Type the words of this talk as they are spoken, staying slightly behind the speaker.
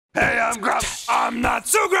I'm Grumps, I'm not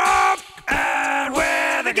so Grump, and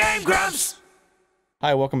we're the Game Grumps.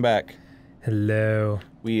 Hi, welcome back. Hello.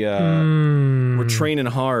 We're training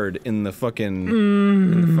hard in the fucking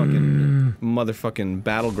motherfucking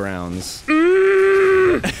battlegrounds.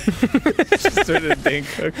 Just started a dang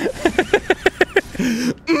cook.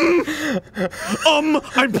 I'm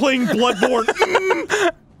playing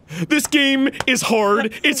Bloodborne. This game is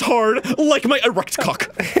hard. It's hard, like my erect cock.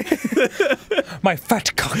 My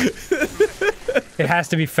fat cock. It has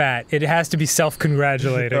to be fat. It has to be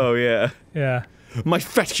self-congratulating. Oh yeah. Yeah. My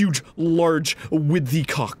fat, huge, large, with the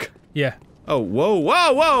cock. Yeah. Oh, whoa,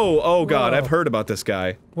 whoa, whoa! Oh god, Whoa. I've heard about this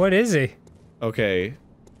guy. What is he? Okay.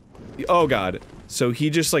 Oh god. So he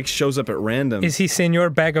just like shows up at random. Is he Senor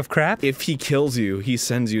Bag of Crap? If he kills you, he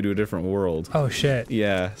sends you to a different world. Oh shit.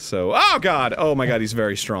 Yeah, so- oh god! Oh my god, he's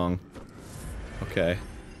very strong. Okay.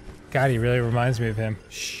 God, he really reminds me of him.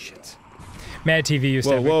 Shit. Mad TV used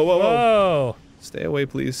Whoa, to have whoa, whoa, whoa. Whoa! Stay away,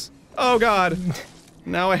 please. Oh god!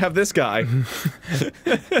 Now I have this guy.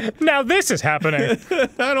 Now this is happening!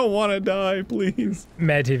 I don't want to die, please.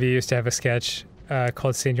 Mad TV used to have a sketch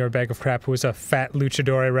called Senor Bag of Crap, who was a fat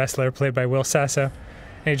luchador wrestler played by Will Sasso. And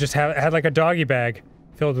he just had like a doggy bag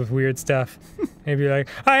filled with weird stuff. And he'd be like,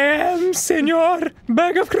 I am Senor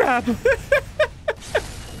Bag of Crap! I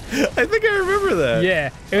think I remember that. Yeah,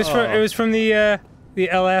 it was from the El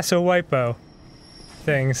Aso Wipo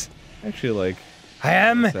things. Actually, like... I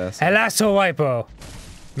am El Sasso. Aso Wipo.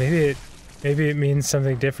 Maybe it means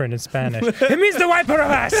something different in Spanish. It means the wiper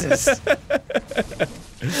of asses!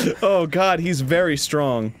 Oh god, he's very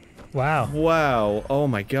strong. Wow. Wow. Oh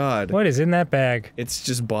my god. What is in that bag? It's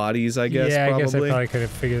just bodies, I guess, yeah, probably. I guess I probably could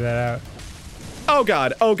have figured that out. Oh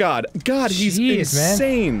god, oh god. God, he's Jeez, man.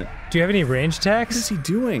 insane. Do you have any range What attacks? is he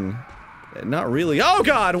doing? Not really. Oh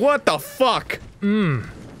god, what the fuck?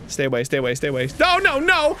 Stay away, stay away, stay away. No, no,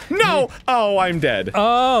 no, no! Oh, I'm dead.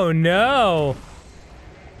 Oh no!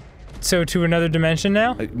 So to another dimension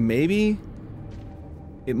now? Like, maybe?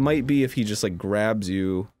 It might be if he just, like, grabs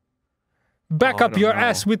you. Back I up don't your know.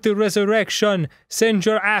 ass with the resurrection! Send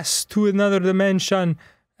your ass to another dimension!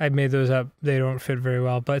 I made those up. They don't fit very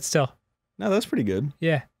well, but still. No, that's pretty good.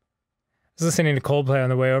 Yeah. I was listening to Coldplay on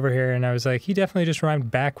the way over here, and I was like, he definitely just rhymed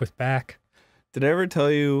back with back. Did I ever tell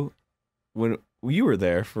you when you were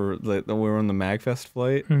there for when we were on the MagFest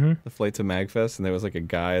flight? Mm-hmm. The flight to MagFest, and there was like a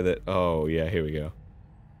guy that. Oh yeah, here we go.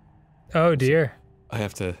 Oh dear. I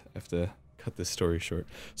have to cut this story short.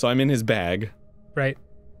 So I'm in his bag, Right.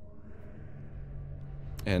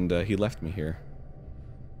 and he left me here.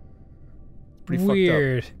 Pretty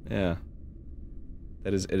Weird. fucked up. Yeah.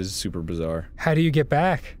 It is super bizarre. How do you get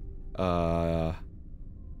back? I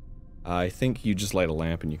think you just light a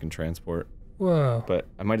lamp and you can transport. Whoa. But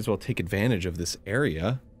I might as well take advantage of this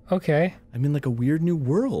area. Okay. I'm in like a weird new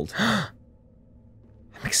world. I'm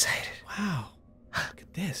excited. Wow. Look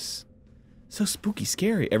at this. So spooky,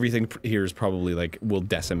 scary. Everything here is probably like, will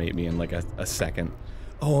decimate me in like a second.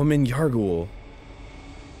 Oh, I'm in Yargul.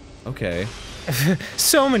 Okay.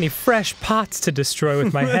 So many fresh pots to destroy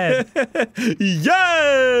with my head.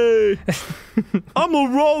 Yay! I'ma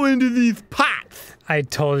roll into these pots. I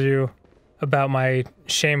told you about my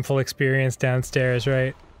shameful experience downstairs,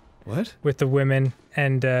 right? What? With the women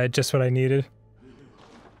and just what I needed.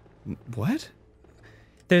 What?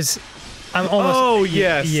 I'm almost. Oh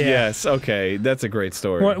yes, yeah. yes. Okay, that's a great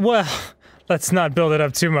story. Well, let's not build it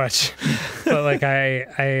up too much. But like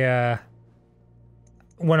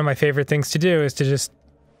one of my favorite things to do is to just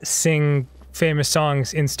sing famous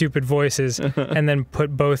songs in stupid voices and then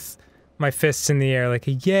put both my fists in the air like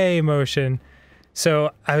a yay motion.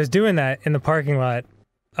 So I was doing that in the parking lot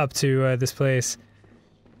up to this place,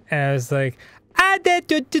 and I was like, I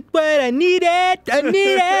did what I needed,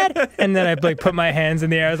 and then I like put my hands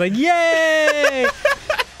in the air. I was like, yay!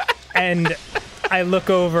 And I look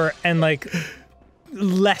over, and like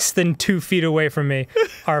less than 2 feet away from me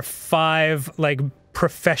are 5 like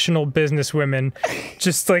professional businesswomen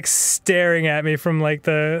just like staring at me from like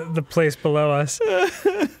the place below us.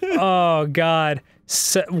 Oh god.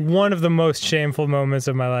 So, one of the most shameful moments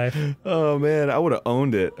of my life. Oh man, I would have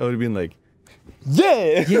owned it. I would have been like,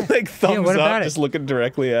 yeah, Yeah. like thumbs what up, about it? just looking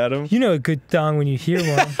directly at him. You know a good thong when you hear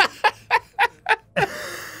one.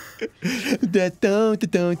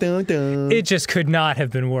 It just could not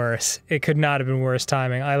have been worse. It could not have been worse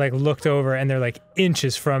timing. I like looked over and they're like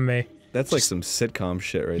inches from me. That's like some sitcom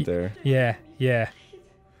shit right there. Yeah, yeah.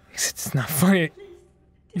 It's not funny.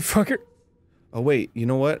 You fucker. Oh wait, you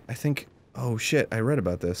know what? I think. Oh shit, I read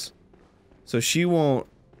about this. So she won't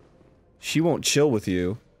chill with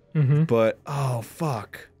you. Mm-hmm. But oh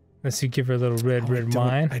fuck. Unless you give her a little red Oh,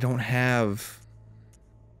 wine. I don't have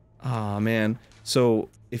Aw, man. So,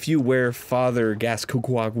 if you wear Father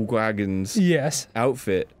Gaskuquaguagan's Yes.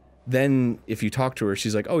 outfit, then if you talk to her,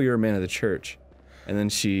 she's like, oh, you're a man of the church. And then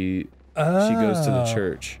she goes to the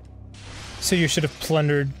church. So you should have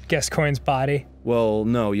plundered Gascoigne's body? Well,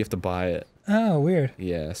 no, you have to buy it. Oh, weird.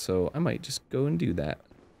 Yeah, so I might just go and do that.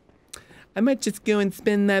 I might just go and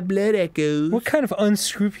spend that blood echoes. What kind of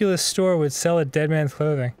unscrupulous store would sell a dead man's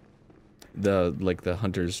clothing? The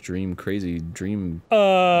Hunter's Dream, crazy dream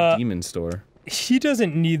demon store. He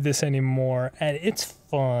doesn't need this anymore, and it's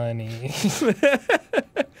funny.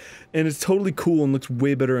 And it's totally cool and looks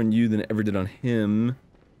way better on you than it ever did on him.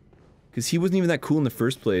 Because he wasn't even that cool in the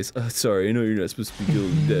first place. Sorry, I know you're not supposed to be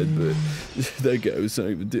killing dead, but that guy was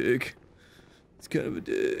kind of a dick. He's kind of a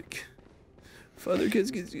dick. Father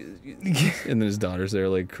kids. And then his daughter's there,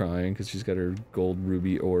 like, crying because she's got her gold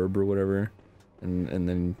ruby orb or whatever. And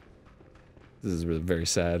then... This is really very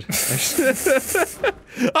sad.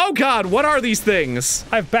 Oh god, what are these things?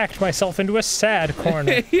 I've backed myself into a sad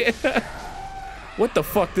corner. Yeah. What the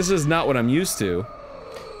fuck? This is not what I'm used to.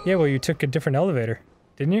 Yeah, well, you took a different elevator,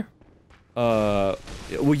 didn't you? Well,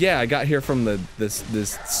 yeah, I got here from this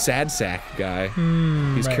sad sack guy.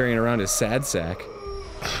 He's carrying around his sad sack.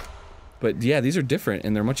 But yeah, these are different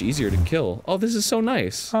and they're much easier to kill. Oh, this is so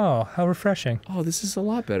nice. Oh, how refreshing. Oh, this is a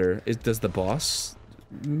lot better. Does the boss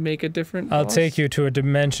make a different I'll boss? take you to a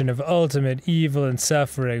dimension of ultimate evil and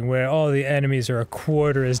suffering where all the enemies are a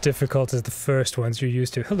quarter as difficult as the first ones you're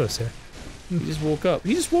used to. Hello, sir. He just woke up.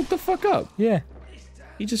 He just woke the fuck up. Yeah.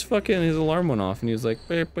 He just fucking, his alarm went off and he was like,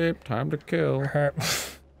 beep, beep, time to kill.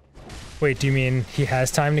 Wait, do you mean he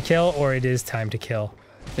has time to kill or it is time to kill?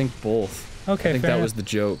 I think both. Okay, I think fair that enough. was the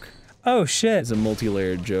joke. Oh, shit. It's a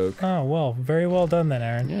multi-layered joke. Oh, well, very well done then,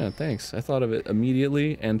 Aaron. Yeah, thanks. I thought of it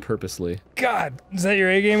immediately and purposely. God, is that your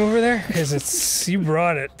A game over there? Because it's, you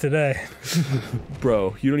brought it today.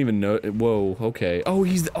 Bro, you don't even know. Whoa, okay. Oh,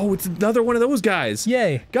 it's another one of those guys.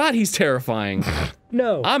 Yay. God, he's terrifying.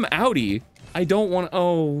 No. I'm outie. I don't want.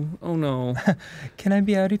 Oh no. Can I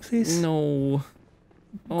be outie, please? No.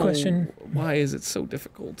 Oh, Question. Why is it so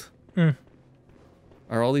difficult?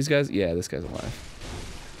 Are all these guys? Yeah, this guy's alive.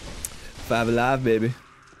 5 alive, baby.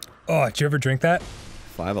 Oh, did you ever drink that?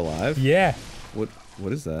 5 alive? Yeah. What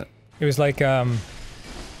is that? It was like, I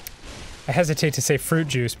hesitate to say fruit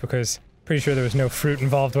juice because pretty sure there was no fruit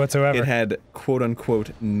involved whatsoever. It had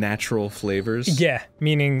quote-unquote natural flavors. Yeah,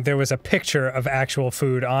 meaning there was a picture of actual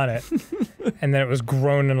food on it, and then it was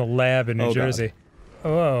grown in a lab in New Jersey.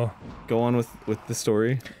 Oh. Go on with the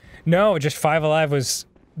story. No, just 5 Alive was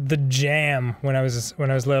the jam when I was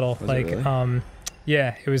little. Was it really?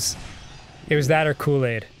 Yeah, it was that or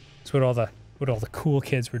Kool-Aid. It's what all the cool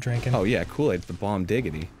kids were drinking. Oh yeah, Kool-Aid's the bomb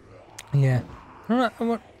diggity. Yeah.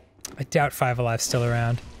 I doubt 5 Alive's still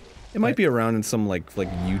around. It might be around in some like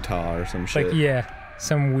Utah or some shit. Like, yeah,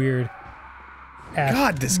 some weird...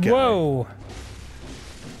 God, this guy. Whoa!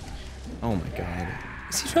 Oh my god.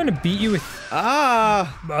 Is he trying to beat you with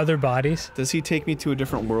other bodies? Does he take me to a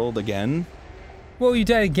different world again? Whoa, you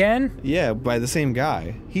died again? Yeah, by the same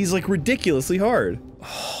guy. He's like ridiculously hard.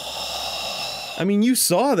 I mean, you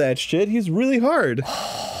saw that shit. He's really hard.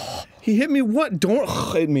 He hit me. What? Don't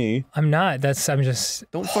hit me. I'm not. I'm just...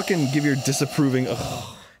 Don't fucking give your disapproving.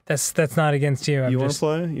 That's not against you. You want to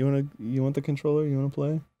play? You want the controller? You want to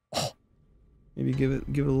play? Maybe give it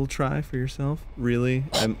a little try for yourself. Really?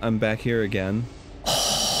 I'm back here again.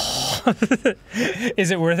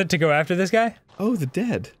 Is it worth it to go after this guy? Oh, the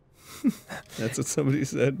dead. That's what somebody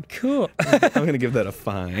said. Cool. I'm gonna give that a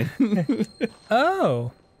fine.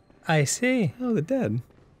 Oh, I see. Oh, the dead.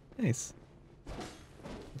 Nice.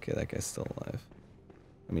 Okay, that guy's still alive.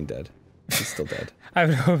 I mean, dead. He's still dead. I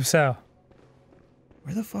would hope so.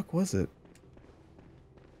 Where the fuck was it?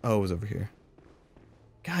 Oh, it was over here.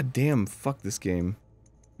 God damn, fuck this game.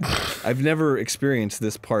 I've never experienced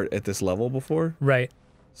this part at this level before. Right.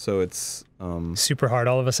 So it's, super hard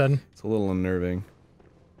all of a sudden. It's a little unnerving.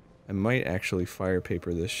 I might actually fire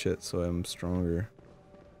paper this shit so I'm stronger.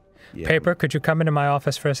 Yeah, Paper, could you come into my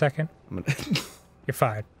office for a second? You're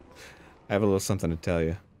fired. I have a little something to tell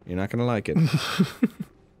you. You're not gonna like it.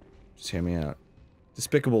 Just hear me out.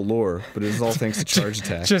 Despicable lore, but it is all thanks to charge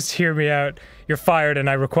attack. Just hear me out. You're fired and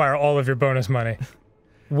I require all of your bonus money.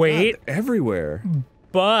 Wait. God, everywhere.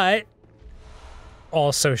 But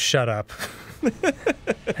also shut up.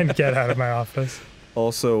 And get out of my office.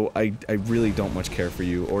 Also, I really don't much care for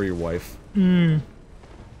you or your wife.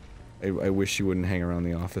 I wish you wouldn't hang around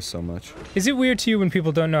the office so much. Is it weird to you when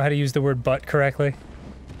people don't know how to use the word butt correctly?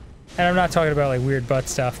 And I'm not talking about like weird butt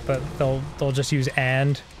stuff, but they'll just use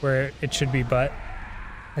and where it should be but.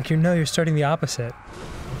 Like, you're starting the opposite.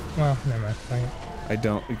 Well, never mind. I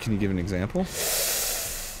don't. Can you give an example?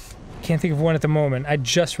 Can't think of one at the moment. I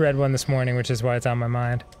just read one this morning, which is why it's on my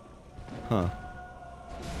mind. Huh.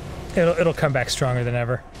 It'll come back stronger than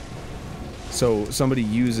ever. So somebody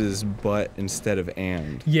uses but instead of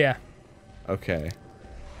and. Yeah. Okay.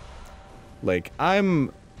 Like,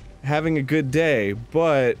 I'm having a good day,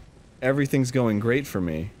 but everything's going great for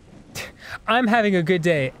me. I'm having a good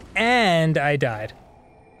day, and I died.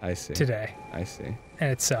 I see. Today. I see. And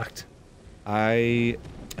it sucked. I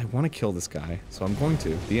want to kill this guy, so I'm going to.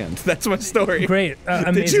 The end. That's my story. Great.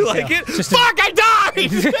 Did you like it? Just Fuck, I died!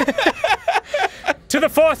 to the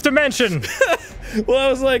 4th dimension! Well, I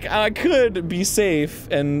was like, I could be safe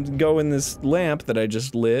and go in this lamp that I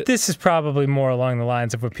just lit. This is probably more along the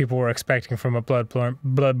lines of what people were expecting from a Bloodborne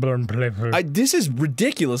playthrough. This is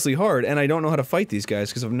ridiculously hard, and I don't know how to fight these guys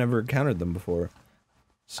because I've never encountered them before.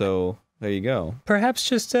 So, there you go. Perhaps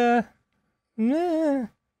just, nah.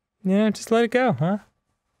 Just let it go, huh?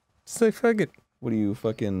 Just like, fuck it. What are you,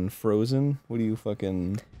 fucking Frozen? What are you,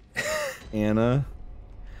 fucking Anna?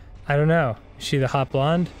 I don't know. Is she the hot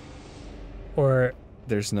blonde? Or...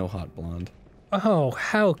 There's no hot blonde. Oh,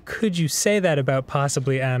 how could you say that about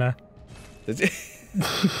possibly Anna?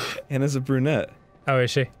 Anna's a brunette. Oh,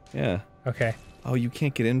 is she? Yeah. Okay. Oh, you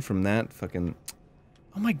can't get in from that fucking...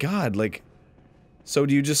 Oh my god, like... So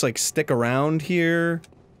do you just, like, stick around here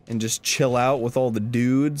and just chill out with all the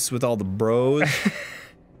dudes, with all the bros?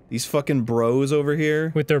 These fucking bros over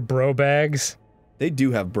here? With their bro bags? They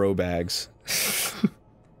do have bro bags.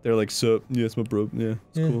 They're like, sup, yeah, it's my bro, yeah,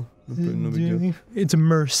 it's cool. No big deal. It's a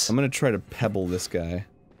merce. I'm gonna try to pebble this guy.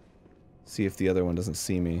 See if the other one doesn't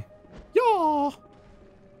see me. Yaw!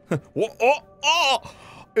 Oh!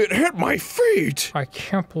 It hit my feet! I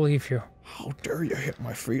can't believe you. How dare you hit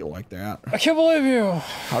my feet like that? I can't believe you!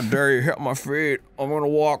 How dare you hit my feet? I'm gonna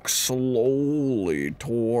walk slowly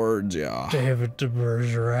towards ya. David de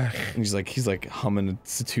Bergerac. And he's like humming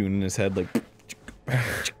a tune in his head, like...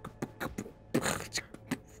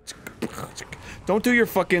 Don't do your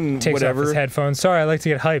fucking Takes whatever. off his headphones. Sorry, I like to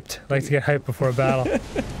get hyped. I like to get hyped before a battle.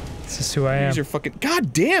 This is who I am. Use your fucking...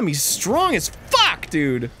 God damn, he's strong as fuck,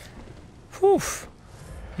 dude! Whew.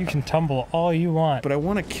 You can tumble all you want. But I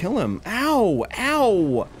want to kill him. Ow!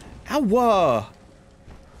 Ow! Ow!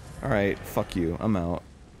 Alright, fuck you. I'm out.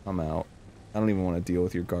 I'm out. I don't even want to deal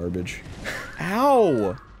with your garbage.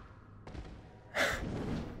 Ow!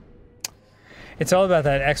 It's all about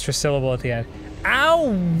that extra syllable at the end.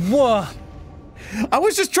 Ow! I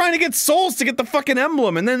was just trying to get souls to get the fucking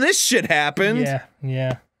emblem, and then this shit happened!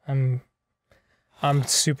 Yeah. I'm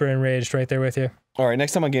super enraged right there with you. Alright,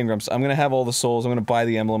 next time on GameGrumps, I'm gonna have all the souls, I'm gonna buy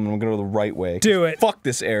the emblem, and I'm gonna go the right way. Do it! Fuck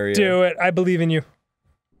this area. Do it! I believe in you.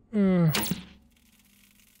 Hello.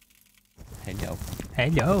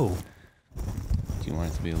 Hello. Do you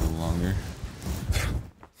want it to be a little longer?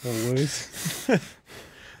 Always.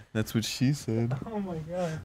 That's what she said. Oh my god.